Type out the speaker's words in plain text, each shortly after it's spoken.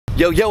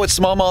Yo, it's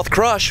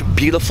SmallmouthCrush.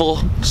 Beautiful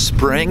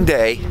spring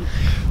day.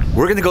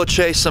 We're gonna go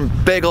chase some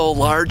big old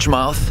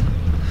largemouth.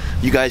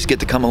 You guys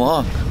get to come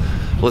along.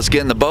 Let's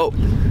get in the boat.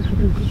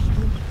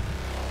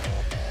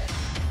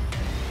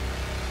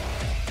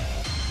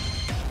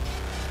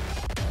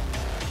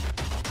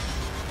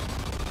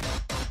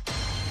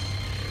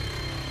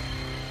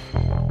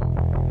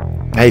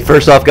 Hey,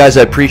 first off guys,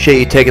 I appreciate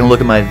you taking a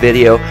look at my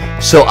video.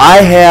 So I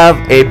have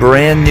a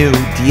brand new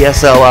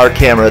DSLR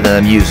camera that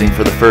I'm using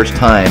for the first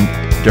time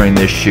during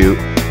this shoot,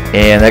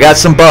 and I got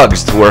some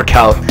bugs to work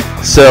out.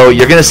 So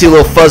you're gonna see a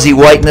little fuzzy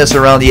whiteness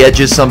around the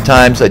edges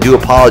sometimes. I do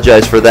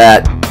apologize for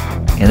that.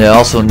 And I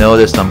also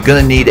noticed I'm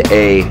gonna need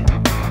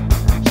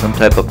some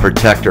type of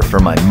protector for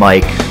my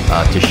mic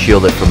to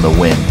shield it from the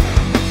wind.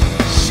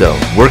 So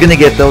we're gonna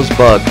get those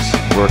bugs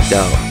worked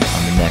out on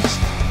the next.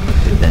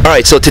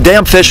 Alright, so today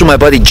I'm fishing with my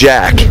buddy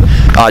Jack.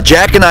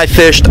 Jack and I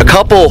fished a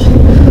couple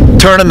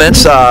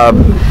tournaments.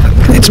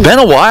 It's been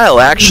a while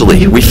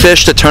actually. We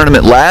fished a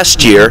tournament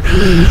last year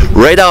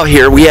right out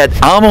here. We had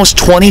almost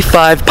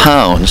 25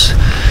 pounds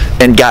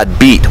and got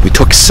beat. We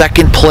took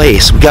second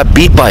place. We got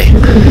beat by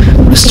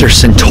Mr.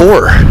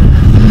 Centaur,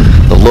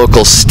 the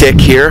local stick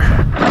here.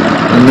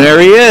 And there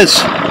he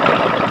is.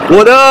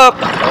 What up?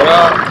 What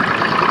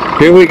up?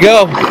 Here we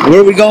go.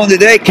 Where are we going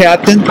today,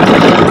 Captain?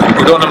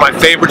 We're going to my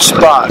favorite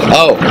spot.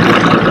 Oh.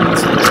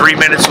 It's 3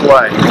 minutes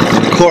away.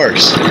 Of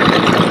course.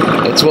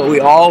 That's what we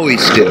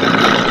always do.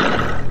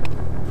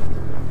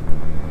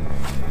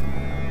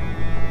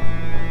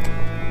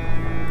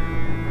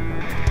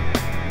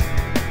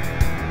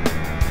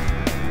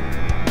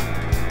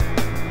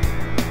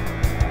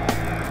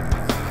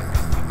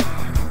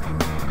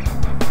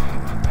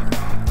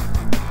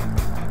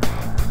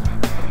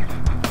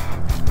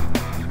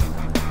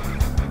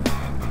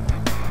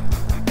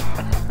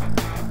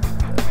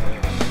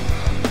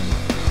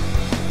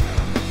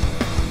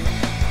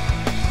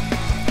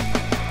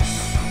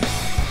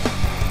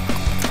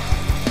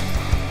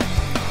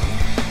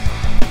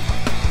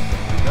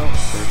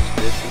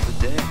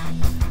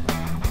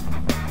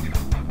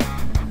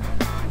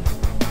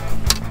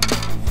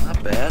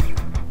 Bad.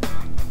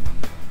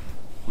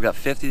 We got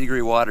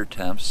 50-degree water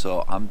temps,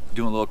 so I'm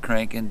doing a little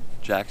cranking.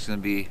 Jack's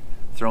gonna be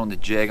throwing the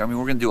jig. I mean,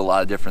 we're gonna do a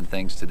lot of different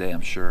things today,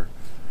 I'm sure.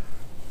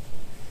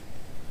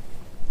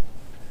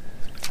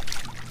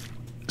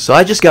 So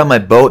I just got my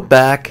boat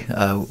back,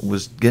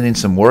 was getting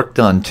some work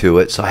done to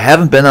it, so I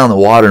haven't been on the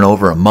water in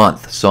over a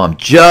month. So I'm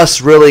just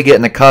really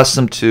getting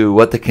accustomed to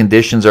what the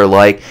conditions are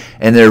like,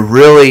 and they're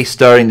really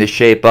starting to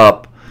shape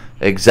up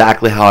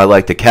exactly how I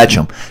like to catch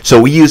them.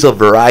 So we use a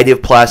variety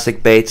of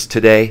plastic baits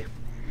today,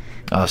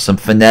 some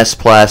Finesse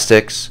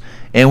plastics,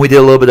 and we did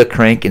a little bit of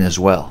cranking as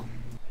well.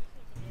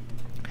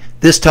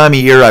 This time of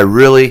year I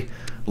really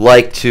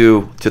like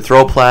to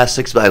throw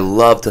plastics, but I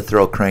love to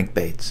throw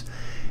crankbaits.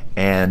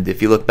 And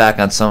if you look back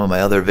on some of my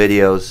other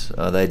videos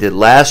that I did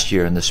last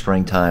year in the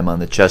springtime on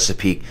the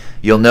Chesapeake,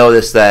 you'll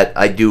notice that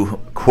I do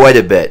quite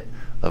a bit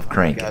of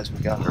cranking. Guys, we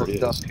got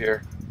hooked up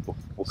here.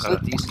 It's a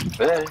decent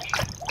fish.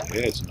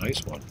 Yeah, it's a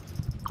nice one.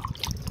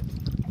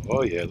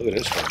 Oh yeah, look at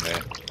this one,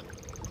 man.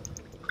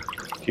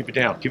 Keep it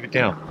down, keep it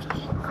down.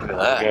 Look at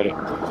that. Get it.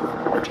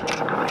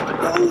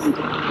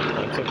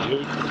 That's a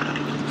beaut.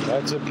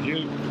 That's a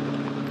beaut.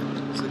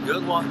 It's a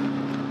good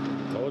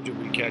one. Told you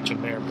we'd catch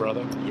him there,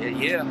 brother.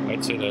 Yeah.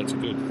 I'd say that's a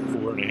good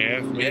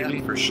 4.5, maybe.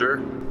 Yeah, for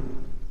sure.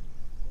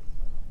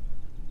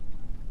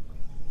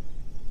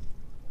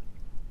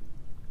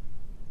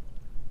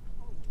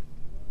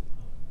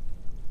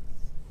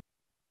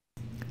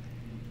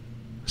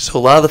 So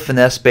a lot of the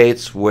Finesse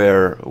baits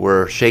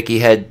were shaky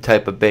head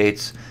type of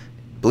baits.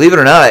 Believe it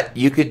or not,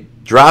 you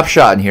could drop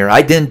shot in here.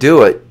 I didn't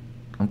do it.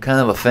 I'm kind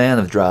of a fan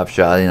of drop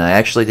shotting. I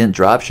actually didn't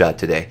drop shot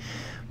today.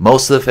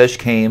 Most of the fish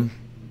came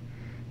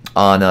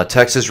on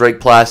Texas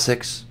rig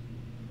plastics,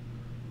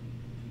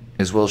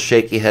 as well as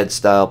shaky head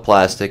style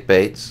plastic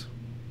baits,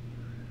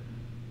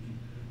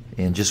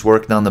 and just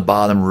working on the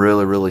bottom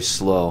really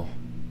slow.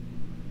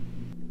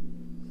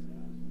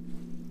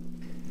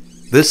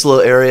 This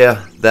little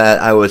area that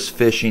I was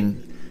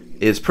fishing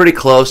is pretty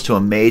close to a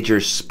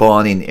major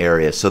spawning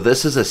area. So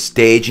this is a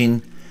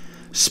staging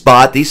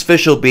spot. These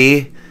fish will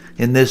be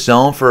in this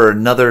zone for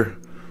another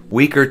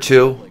week or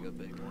two,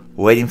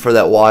 waiting for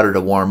that water to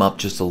warm up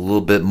just a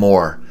little bit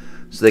more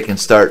so they can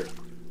start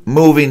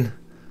moving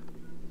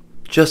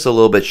just a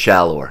little bit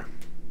shallower.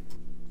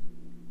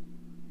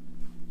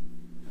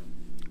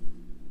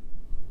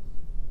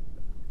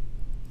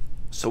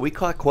 So we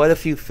caught quite a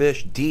few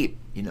fish deep,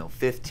 you know,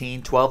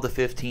 12 to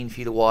 15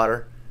 feet of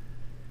water.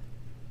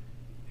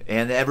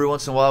 And every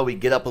once in a while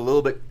we'd get up a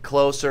little bit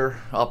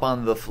closer up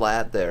on the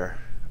flat there,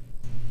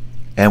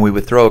 and we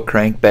would throw a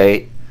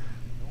crankbait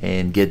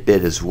and get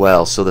bit as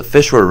well. So the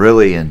fish were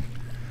really in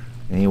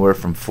anywhere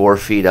from 4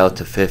 feet out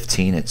to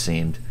 15, it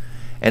seemed.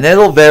 And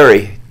it'll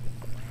vary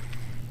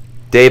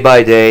day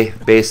by day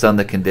based on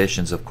the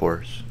conditions, of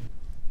course.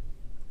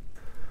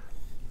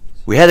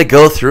 We had to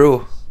go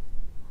through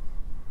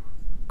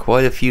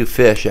quite a few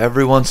fish.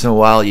 Every once in a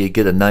while you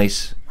get a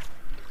nice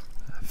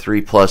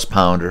 3+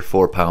 pounder,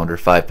 4 pounder,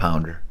 5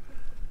 pounder.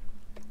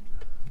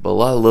 But a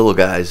lot of little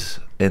guys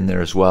in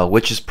there as well,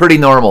 which is pretty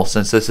normal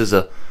since this is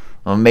a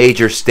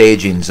major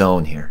staging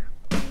zone here.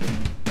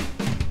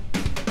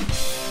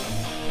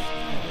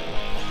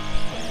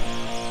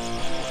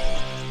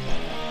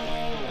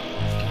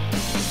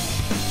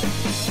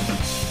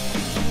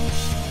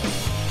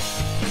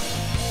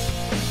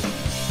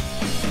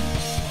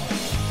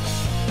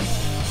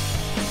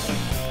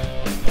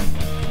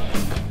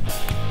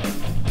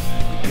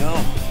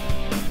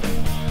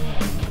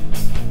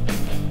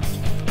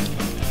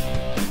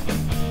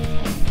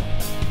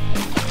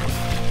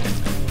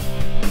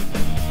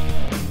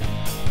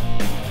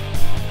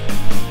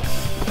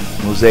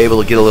 Was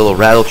able to get a little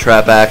rattle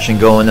trap action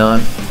going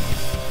on,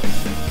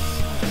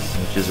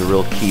 which is a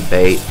real key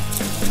bait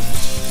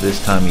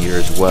this time of year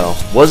as well.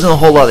 Wasn't a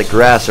whole lot of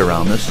grass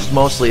around. This is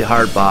mostly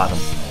hard bottom.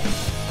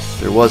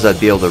 If there was,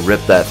 I'd be able to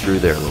rip that through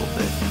there a little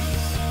bit.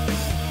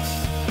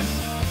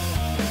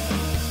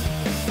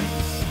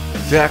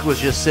 Jack was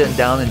just sitting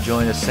down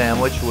enjoying a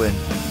sandwich when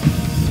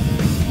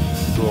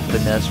little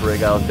Finesse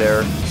rig out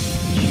there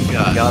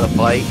got a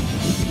bite.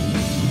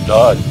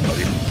 Done,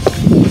 buddy.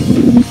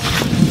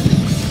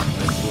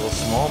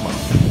 Smallmouth.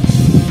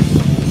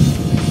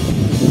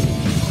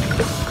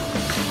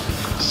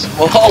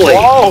 Smalley.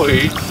 Are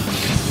you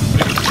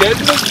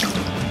kidding me?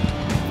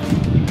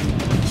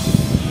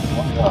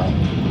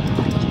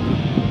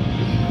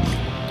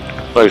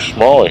 Nice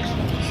Smalley.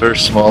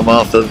 First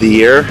smallmouth of the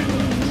year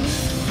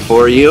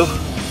for you.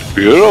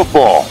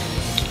 Beautiful.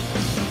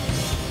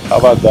 How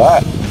about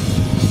that?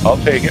 I'll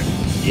take it.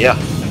 Yeah.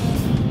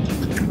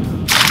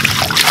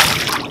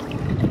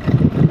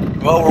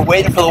 Well, we're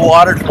waiting for the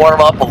water to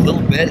warm up a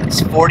little bit. It's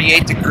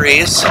 48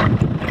 degrees.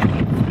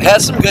 It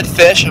has some good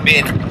fish. I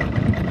mean,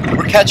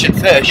 we're catching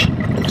fish.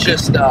 It's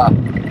just,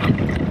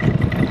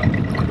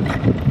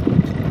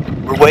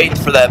 we're waiting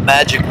for that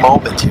magic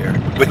moment here,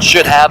 which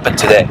should happen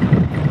today.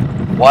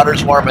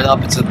 Water's warming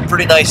up. It's a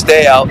pretty nice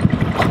day out.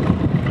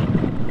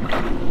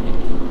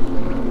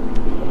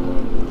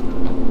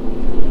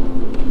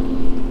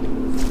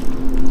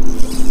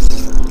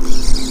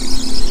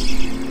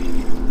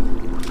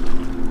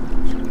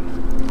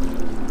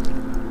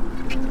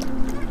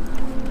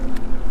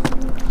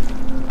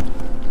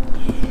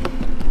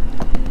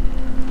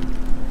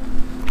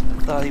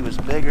 Thought he was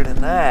bigger than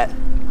that.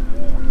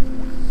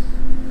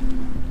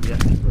 Yeah,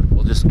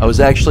 I was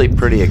actually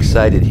pretty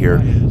excited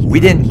here. We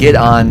didn't get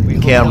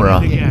on camera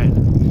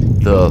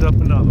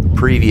the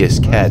previous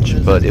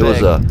catch, but it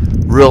was a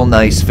real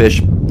nice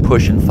fish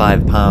pushing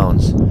 5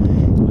 pounds,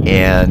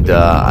 and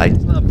I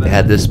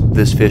had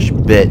this fish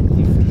bit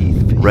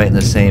right in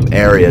the same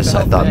area, so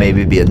I thought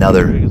maybe it'd be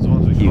another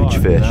huge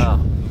fish.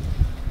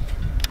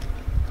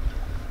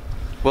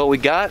 Well, we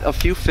got a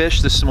few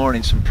fish this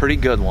morning, some pretty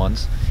good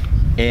ones.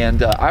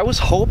 And I was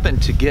hoping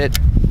to get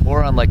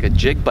more on like a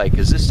jig bite,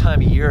 because this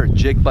time of year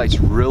jig bite's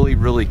really,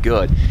 really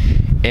good.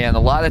 And a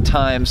lot of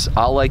times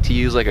I'll like to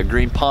use like a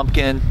green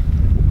pumpkin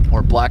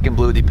or black and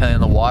blue, depending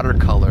on the water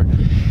color.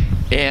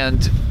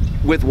 And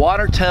with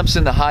water temps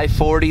in the high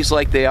 40s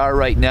like they are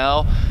right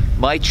now,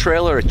 my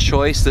trailer of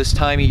choice this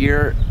time of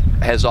year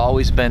has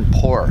always been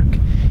pork.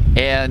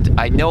 And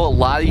I know a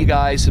lot of you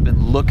guys have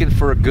been looking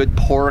for a good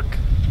pork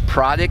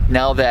product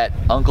now that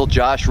Uncle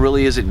Josh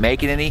really isn't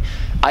making any.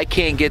 I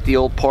can't get the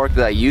old pork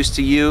that I used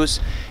to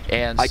use,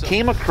 and I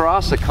came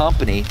across a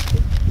company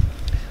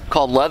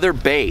called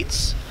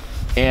Leatherbaits,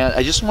 and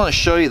I just want to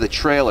show you the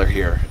trailer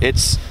here.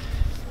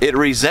 It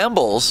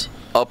resembles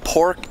a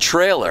pork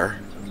trailer,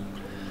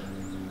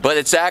 but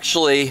it's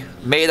actually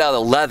made out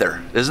of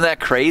leather. Isn't that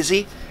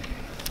crazy?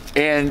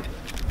 And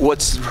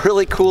what's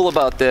really cool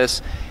about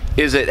this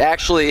is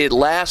it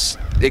lasts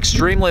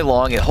extremely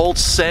long. It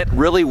holds scent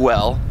really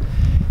well.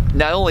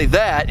 Not only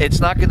that,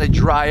 it's not going to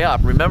dry up.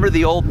 Remember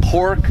the old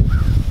pork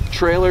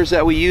trailers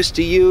that we used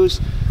to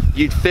use?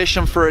 You'd fish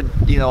them for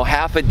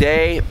half a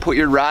day, put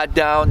your rod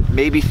down,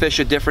 maybe fish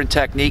a different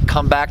technique,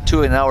 come back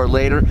to it an hour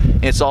later,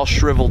 and it's all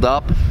shriveled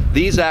up.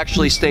 These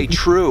actually stay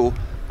true.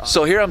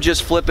 So here I'm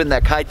just flipping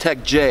that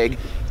high-tech jig,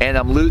 and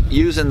I'm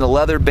using the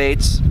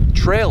Leatherbaits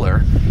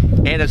trailer,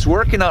 and it's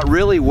working out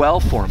really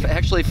well for me. I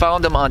actually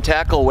found them on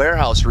Tackle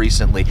Warehouse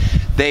recently.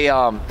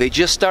 They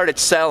just started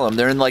selling them.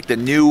 They're in like the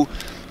new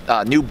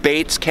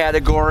baits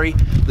category.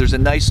 There's a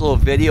nice little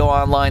video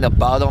online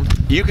about them.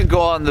 You can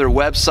go on their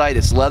website.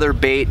 It's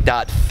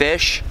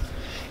leatherbait.fish,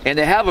 and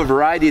they have a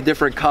variety of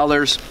different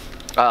colors.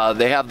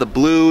 They have the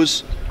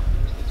blues,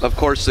 of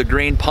course the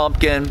green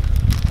pumpkin,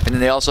 and then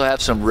they also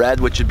have some red,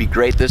 which would be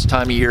great this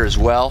time of year as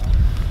well.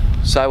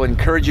 So I would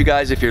encourage you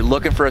guys, if you're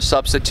looking for a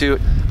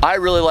substitute, I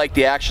really like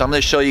the action. I'm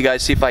going to show you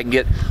guys, see if I can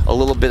get a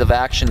little bit of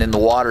action in the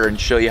water and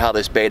show you how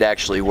this bait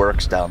actually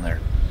works down there.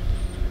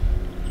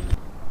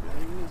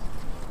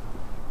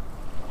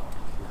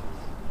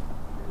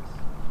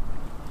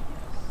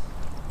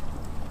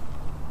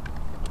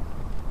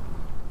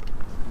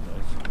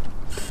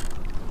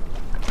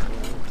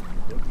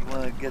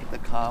 Get the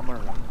calmer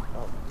one.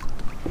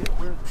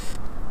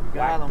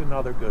 Got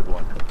another good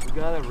one. We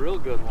got a real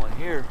good one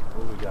here.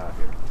 What do we got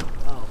here?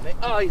 Oh, man.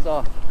 Oh, he's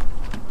off.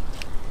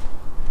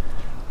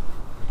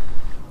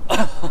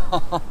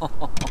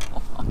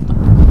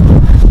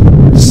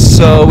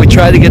 So we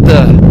tried to get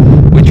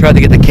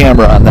the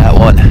camera on that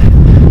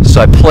one. So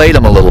I played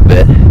him a little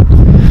bit,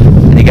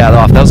 and he got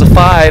off. That was a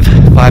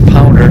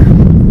 5-pounder.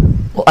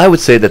 Well, I would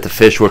say that the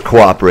fish were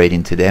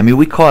cooperating today. I mean,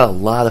 we caught a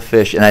lot of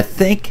fish, and I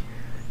think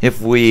if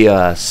we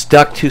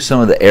stuck to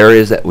some of the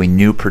areas that we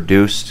knew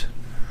produced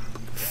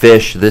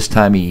fish this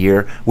time of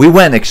year, we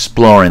went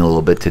exploring a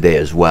little bit today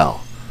as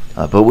well.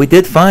 But we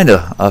did find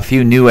a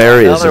few new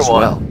areas as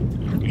well.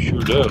 We sure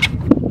do.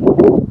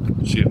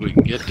 See if we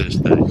can get this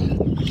thing.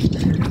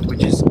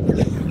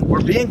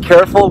 We're being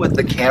careful with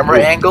the camera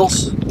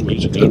angles. Ooh,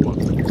 he's a good one.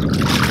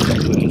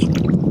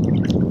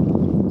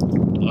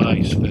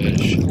 Nice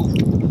fish.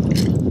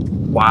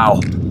 Wow.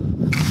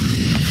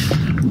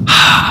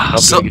 How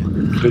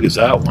big is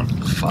that one?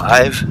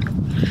 5.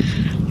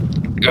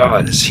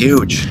 God, it's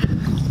huge.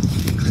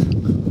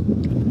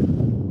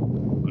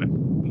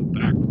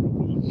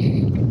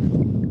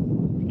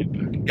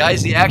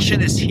 Guys, the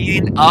action is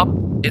heating up.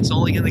 It's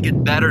only going to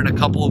get better in a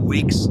couple of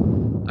weeks.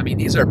 I mean,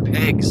 these are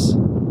pigs.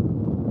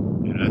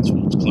 Yeah, that's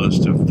one's close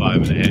to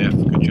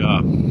 5.5. Good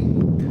job.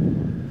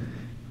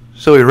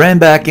 So we ran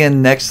back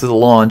in next to the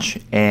launch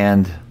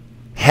and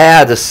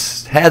had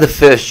the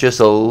fish just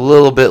a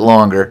little bit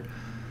longer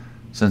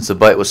since the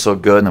bite was so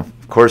good. And of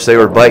course, they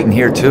were biting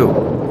here too.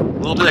 A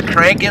little bit of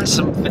cranking,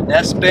 some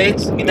finesse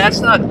baits. I mean, that's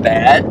not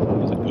bad.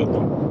 That's a good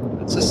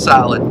one. It's a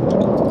solid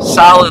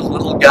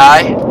little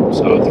guy.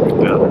 So I think we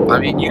found it. I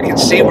mean, you can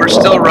see we're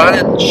still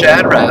running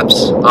shad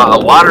wraps.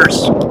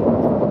 Water's,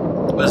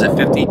 what is it,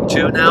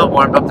 52 now?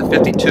 Warmed up to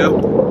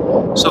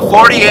 52. So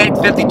 48,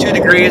 52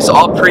 degrees,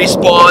 all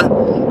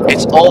pre-spawn.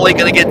 It's only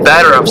going to get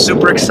better. I'm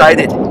super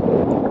excited.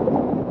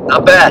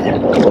 Not bad.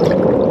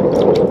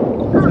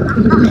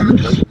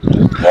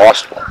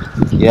 Lost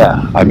one.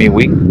 Yeah, I mean,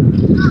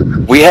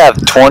 we have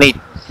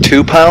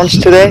 22 pounds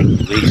today. At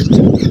least.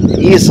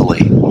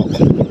 Easily.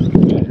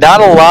 Not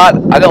a lot.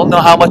 I don't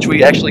know how much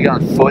we actually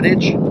got on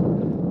footage,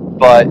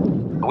 but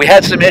we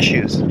had some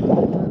issues.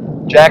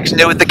 Jack's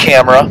new with the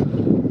camera,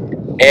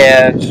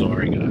 and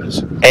Sorry,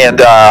 guys. And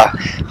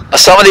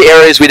some of the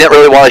areas we didn't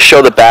really want to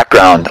show the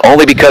background,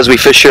 only because we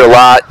fish here a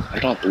lot. I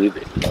don't believe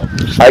it.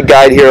 I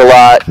guide here a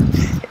lot,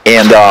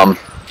 and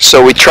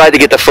so we tried to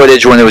get the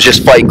footage when it was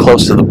just fighting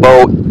close to the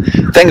boat,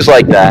 things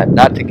like that,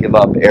 not to give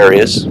up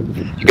areas.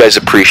 You guys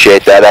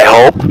appreciate that, I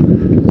hope.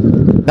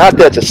 Not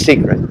that it's a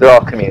secret. They're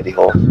all community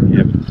holes.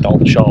 Yeah, but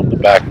don't show them the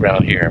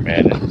background here,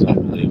 man. It's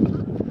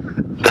unbelievable.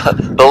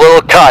 The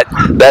little cut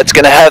that's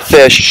going to have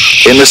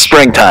fish in the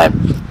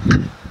springtime.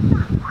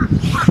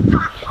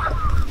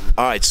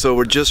 Alright, so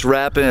we're just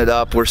wrapping it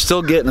up. We're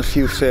still getting a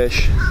few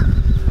fish,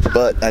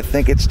 but I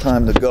think it's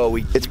time to go.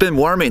 It's been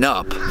warming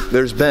up.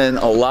 There's been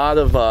a lot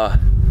of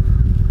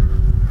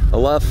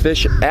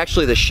fish.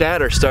 Actually, the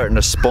shad are starting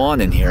to spawn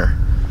in here.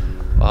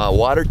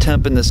 Water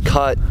temp in this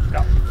cut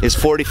is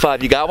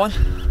 45. You got one?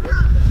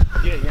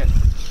 Yeah.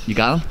 You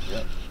got him?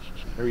 Yeah.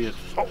 There he is.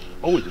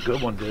 Oh, he's a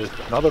good one, dude.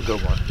 Another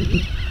good one.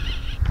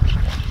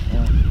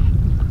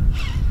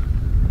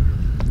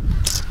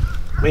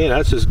 Man,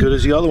 that's as good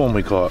as the other one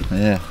we caught.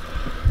 Yeah.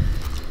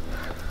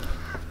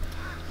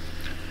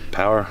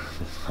 Power,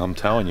 I'm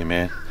telling you,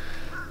 man.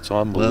 It's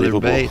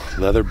unbelievable.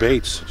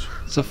 Leatherbaits.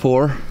 It's a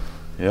 4.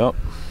 Yep.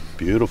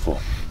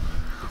 Beautiful.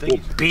 We'll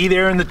be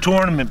there in the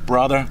tournament,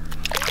 brother.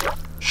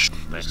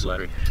 Nice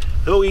letter.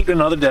 He'll eat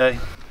another day.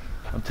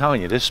 I'm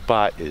telling you, this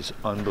spot is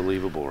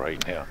unbelievable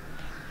right now.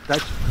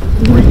 That's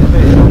great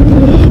fish.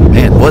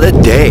 Man, what a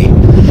day.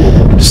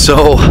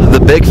 So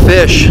the big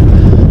fish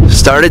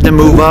started to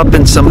move up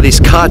in some of these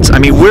cuts. I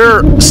mean,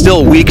 we're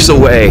still weeks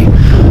away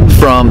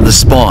from the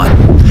spawn,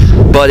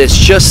 but it's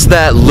just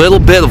that little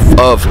bit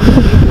of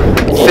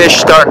fish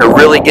starting to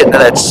really get into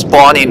that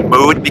spawning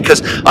mood,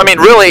 because I mean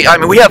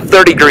we have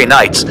 30-degree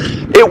nights.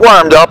 It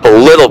warmed up a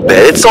little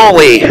bit.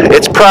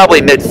 It's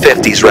probably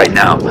mid-50s right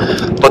now,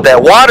 but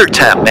that water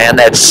temp, man,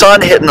 that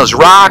sun hitting those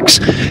rocks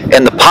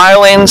and the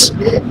pilings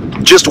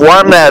just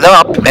warmed that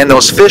up, and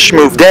those fish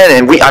moved in,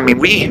 and we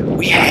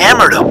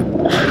hammered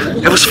them.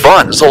 It was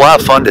fun. It was a lot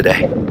of fun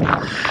today.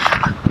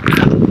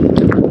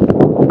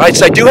 Alright,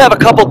 so I do have a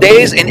couple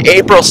days in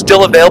April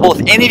still available.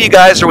 If any of you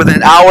guys are within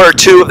an hour or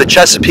two of the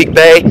Chesapeake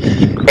Bay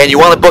and you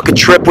want to book a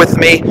trip with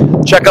me,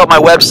 check out my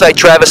website,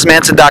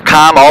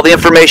 travismanson.com. All the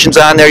information's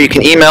on there. You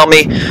can email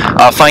me,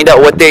 find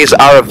out what days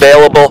are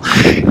available,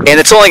 and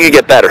it's only going to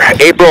get better.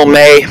 April,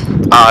 May,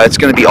 it's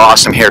going to be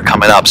awesome here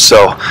coming up.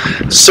 So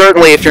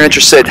certainly, if you're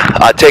interested,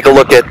 take a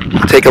look at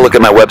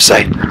my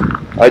website.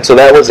 All right, so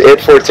that was it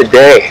for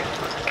today.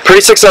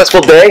 Pretty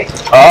successful day.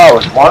 Oh, it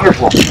was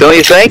wonderful. Don't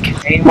you think?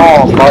 8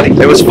 balls, buddy.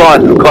 It was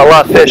fun. We caught a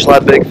lot of fish, a lot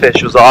of big fish.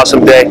 It was an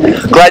awesome day.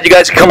 Glad you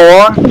guys could come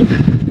along.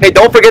 Hey,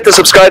 don't forget to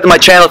subscribe to my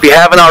channel if you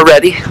haven't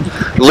already.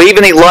 Leave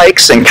any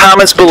likes and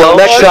comments below.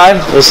 Next time,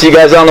 we'll see you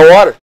guys on the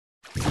water.